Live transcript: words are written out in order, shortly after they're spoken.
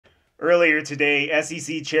Earlier today,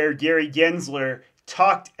 SEC Chair Gary Gensler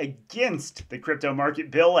talked against the crypto market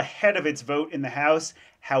bill ahead of its vote in the House.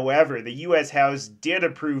 However, the U.S. House did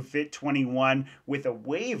approve FIT21 with a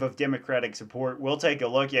wave of Democratic support. We'll take a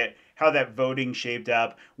look at how that voting shaped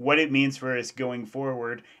up, what it means for us going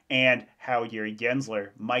forward, and how Gary Gensler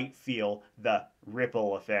might feel the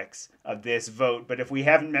ripple effects of this vote. But if we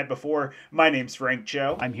haven't met before, my name's Frank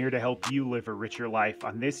Cho. I'm here to help you live a richer life.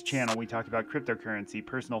 On this channel, we talk about cryptocurrency,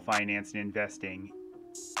 personal finance, and investing.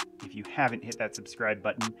 If you haven't hit that subscribe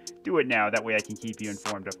button, do it now. That way I can keep you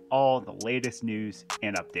informed of all the latest news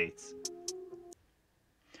and updates.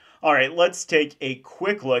 All right, let's take a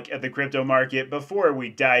quick look at the crypto market before we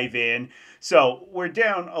dive in. So we're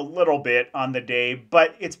down a little bit on the day,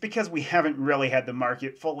 but it's because we haven't really had the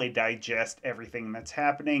market fully digest everything that's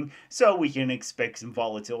happening. So we can expect some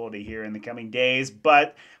volatility here in the coming days,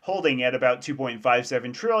 but holding at about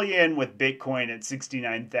 2.57 trillion with Bitcoin at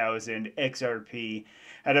 69,000, XRP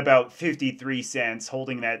at about 53 cents,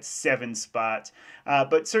 holding that 7 spot.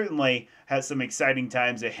 But certainly has some exciting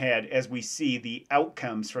times ahead as we see the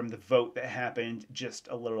outcomes from the vote that happened just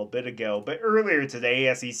a little bit ago. But earlier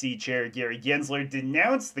today, SEC Chair Gary Gensler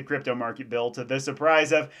denounced the crypto market bill to the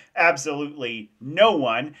surprise of absolutely no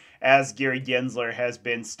one, as Gary Gensler has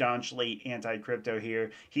been staunchly anti-crypto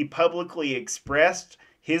here. He publicly expressed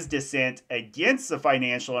his dissent against the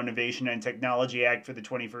Financial Innovation and Technology Act for the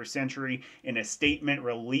 21st century in a statement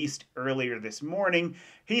released earlier this morning.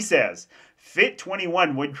 He says,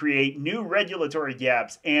 FIT21 would create new regulatory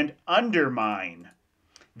gaps and undermine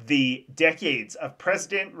the decades of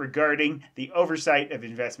precedent regarding the oversight of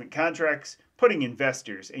investment contracts, putting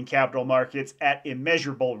investors in capital markets at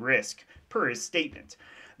immeasurable risk, per his statement.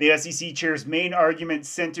 The SEC chair's main argument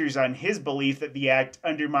centers on his belief that the act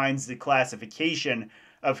undermines the classification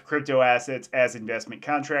of crypto assets as investment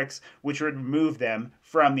contracts, which would remove them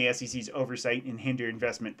from the SEC's oversight and hinder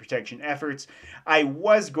investment protection efforts. I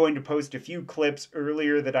was going to post a few clips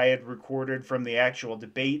earlier that I had recorded from the actual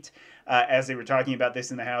debate as they were talking about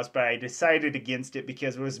this in the House, but I decided against it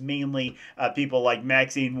because it was mainly people like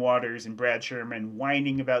Maxine Waters and Brad Sherman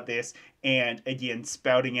whining about this and, again,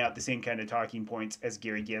 spouting out the same kind of talking points as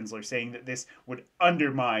Gary Gensler, saying that this would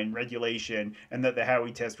undermine regulation and that the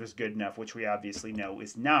Howey test was good enough, which we obviously know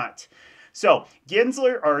is not. So,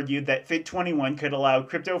 Gensler argued that FIT21 could allow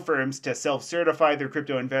crypto firms to self-certify their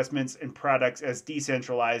crypto investments and products as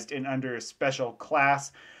decentralized and under a special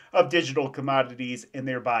class of digital commodities and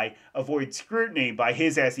thereby avoid scrutiny by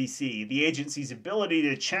his SEC. The agency's ability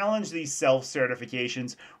to challenge these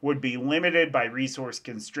self-certifications would be limited by resource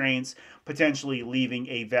constraints, potentially leaving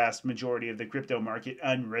a vast majority of the crypto market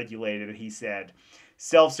unregulated, he said.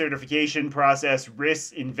 Self-certification process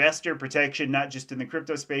risks investor protection, not just in the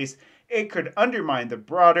crypto space. It could undermine the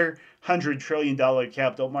broader $100 trillion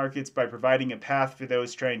capital markets by providing a path for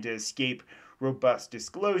those trying to escape robust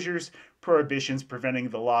disclosures, prohibitions preventing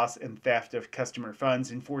the loss and theft of customer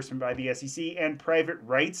funds, enforcement by the SEC, and private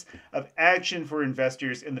rights of action for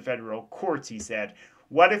investors in the federal courts, he said.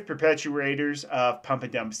 What if perpetuators of pump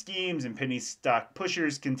and dump schemes and penny stock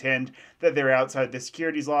pushers contend that they're outside the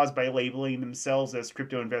securities laws by labeling themselves as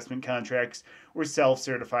crypto investment contracts or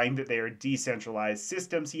self-certifying that they are decentralized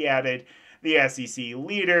systems, he added. The SEC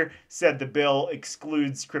leader said the bill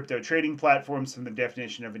excludes crypto trading platforms from the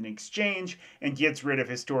definition of an exchange and gets rid of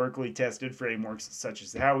historically tested frameworks such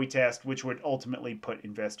as the Howey test, which would ultimately put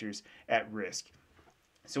investors at risk.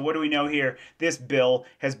 So what do we know here? This bill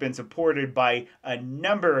has been supported by a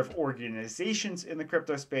number of organizations in the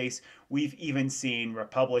crypto space. We've even seen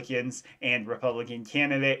Republicans and Republican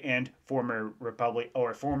candidate and former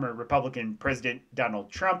Republican President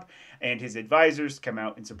Donald Trump and his advisors come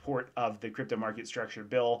out in support of the crypto market structure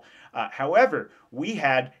bill. However, we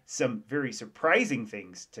had some very surprising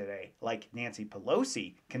things today, like Nancy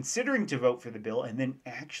Pelosi considering to vote for the bill and then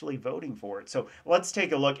actually voting for it. So let's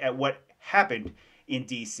take a look at what happened in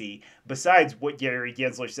D.C. Besides what Gary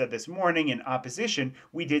Gensler said this morning in opposition,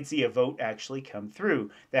 we did see a vote actually come through.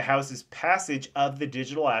 The House's passage of the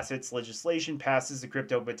digital assets legislation passes the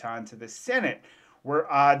crypto baton to the Senate, where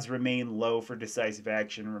odds remain low for decisive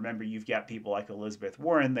action. Remember, you've got people like Elizabeth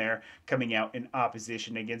Warren there coming out in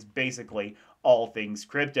opposition against basically all things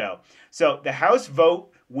crypto. So the House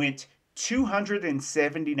vote went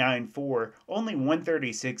 279 for, only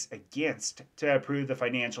 136 against to approve the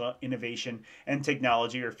Financial Innovation and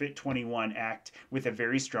Technology, or FIT21 Act, with a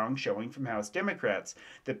very strong showing from House Democrats.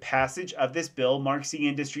 The passage of this bill marks the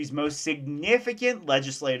industry's most significant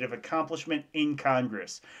legislative accomplishment in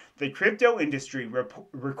Congress. The crypto industry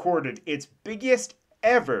recorded its biggest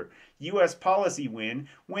ever U.S. policy win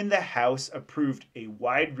when the House approved a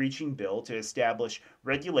wide-reaching bill to establish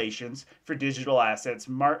regulations for digital asset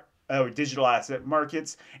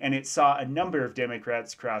markets, and it saw a number of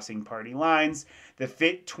Democrats crossing party lines. The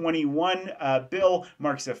FIT21 bill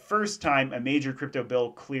marks the first time a major crypto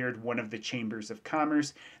bill cleared one of the chambers of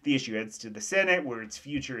commerce. The issue heads to the Senate, where its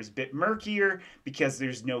future is a bit murkier because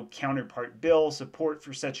there's no counterpart bill. Support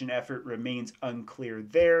for such an effort remains unclear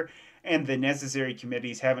there, and the necessary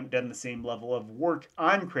committees haven't done the same level of work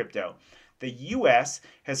on crypto. The U.S.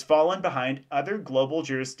 has fallen behind other global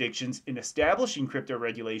jurisdictions in establishing crypto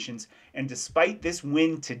regulations, and despite this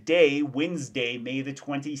win today, Wednesday, May the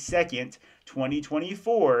 22nd,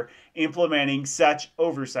 2024, implementing such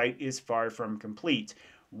oversight is far from complete.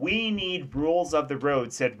 We need rules of the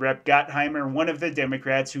road, said Rep. Gottheimer, one of the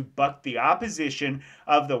Democrats who bucked the opposition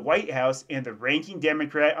of the White House and the ranking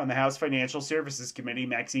Democrat on the House Financial Services Committee,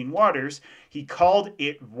 Maxine Waters. He called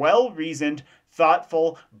it well-reasoned,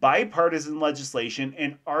 thoughtful, bipartisan legislation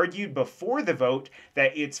and argued before the vote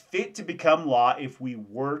that it's fit to become law if we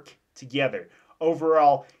work together.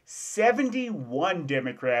 Overall, 71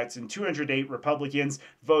 Democrats and 208 Republicans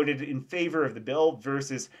voted in favor of the bill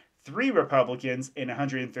versus 3 Republicans and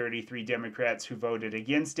 133 Democrats who voted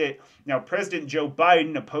against it. Now, President Joe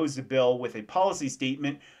Biden opposed the bill with a policy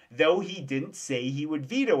statement, though he didn't say he would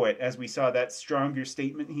veto it, as we saw that stronger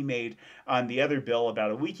statement he made on the other bill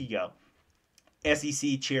about a week ago.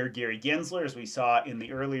 SEC Chair Gary Gensler, as we saw in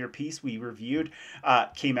the earlier piece we reviewed,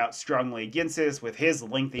 came out strongly against this with his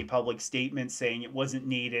lengthy public statement saying it wasn't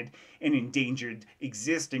needed and endangered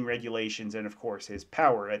existing regulations and, of course, his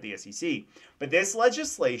power at the SEC. But this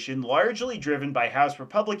legislation, largely driven by House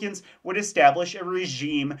Republicans, would establish a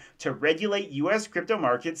regime to regulate U.S. crypto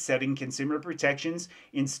markets, setting consumer protections,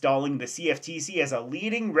 installing the CFTC as a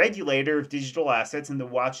leading regulator of digital assets and the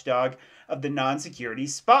watchdog of the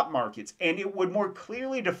non-securities spot markets, and it would more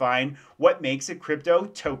clearly define what makes a crypto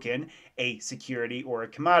token a security or a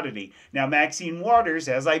commodity. Now, Maxine Waters,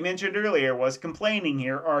 as I mentioned earlier, was complaining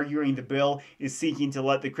here, arguing the bill is seeking to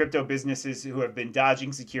let the crypto businesses who have been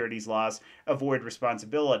dodging securities laws avoid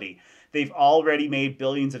responsibility. They've already made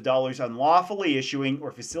billions of dollars unlawfully issuing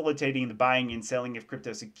or facilitating the buying and selling of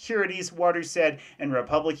crypto securities, Waters said, and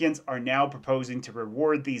Republicans are now proposing to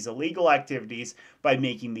reward these illegal activities by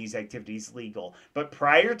making these activities legal. But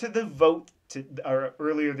prior to the vote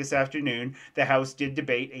earlier this afternoon, the House did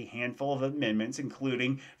debate a handful of amendments,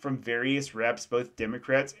 including from various reps, both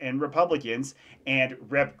Democrats and Republicans, and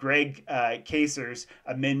Rep. Greg Kaser's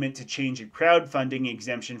amendment to change a crowdfunding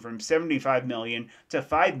exemption from $75 million to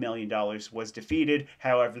 $5 million was defeated.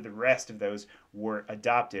 However, the rest of those were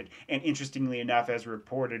adopted. And interestingly enough, as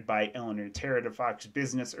reported by Eleanor Terrett of Fox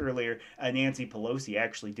Business earlier, Nancy Pelosi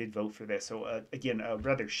actually did vote for this. So again, a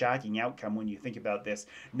rather shocking outcome when you think about this.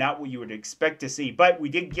 Not what you would expect to see, but we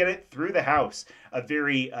did get it through the House. A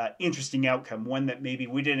very interesting outcome, one that maybe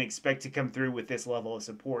we didn't expect to come through with this level of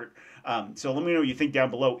support. So let me know what you think down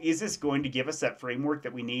below. Is this going to give us that framework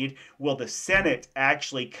that we need? Will the Senate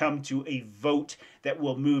actually come to a vote that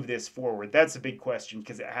will move this forward? That's a big question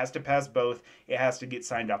because it has to pass both. It has to get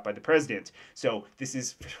signed off by the president. So this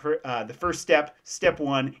is the first step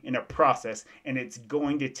one in a process, and it's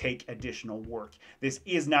going to take additional work. This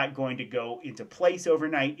is not going to go into place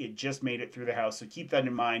overnight. It just made it through the House, so keep that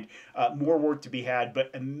in mind. More work to be had,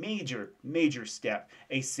 but a major, major step,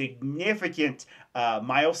 a significant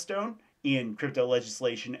milestone in crypto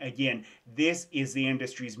legislation. Again, this is the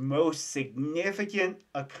industry's most significant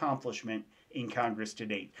accomplishment in Congress to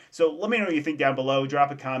date. So let me know what you think down below.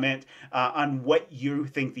 Drop a comment on what you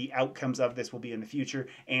think the outcomes of this will be in the future,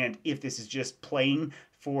 and if this is just playing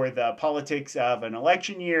for the politics of an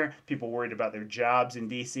election year, people worried about their jobs in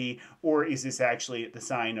DC, or is this actually the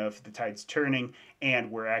sign of the tides turning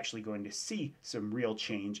and we're actually going to see some real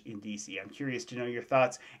change in DC? I'm curious to know your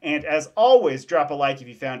thoughts, and as always, drop a like if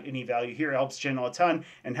you found any value here. It helps the channel a ton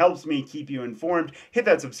and helps me keep you informed. Hit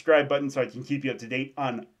that subscribe button so I can keep you up to date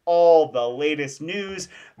on all the latest news.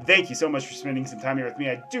 Thank you so much for spending some time here with me.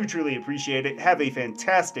 I do truly appreciate it. Have a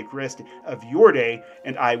fantastic rest of your day,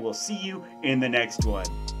 and I will see you in the next one.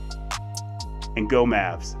 And go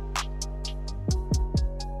Mavs.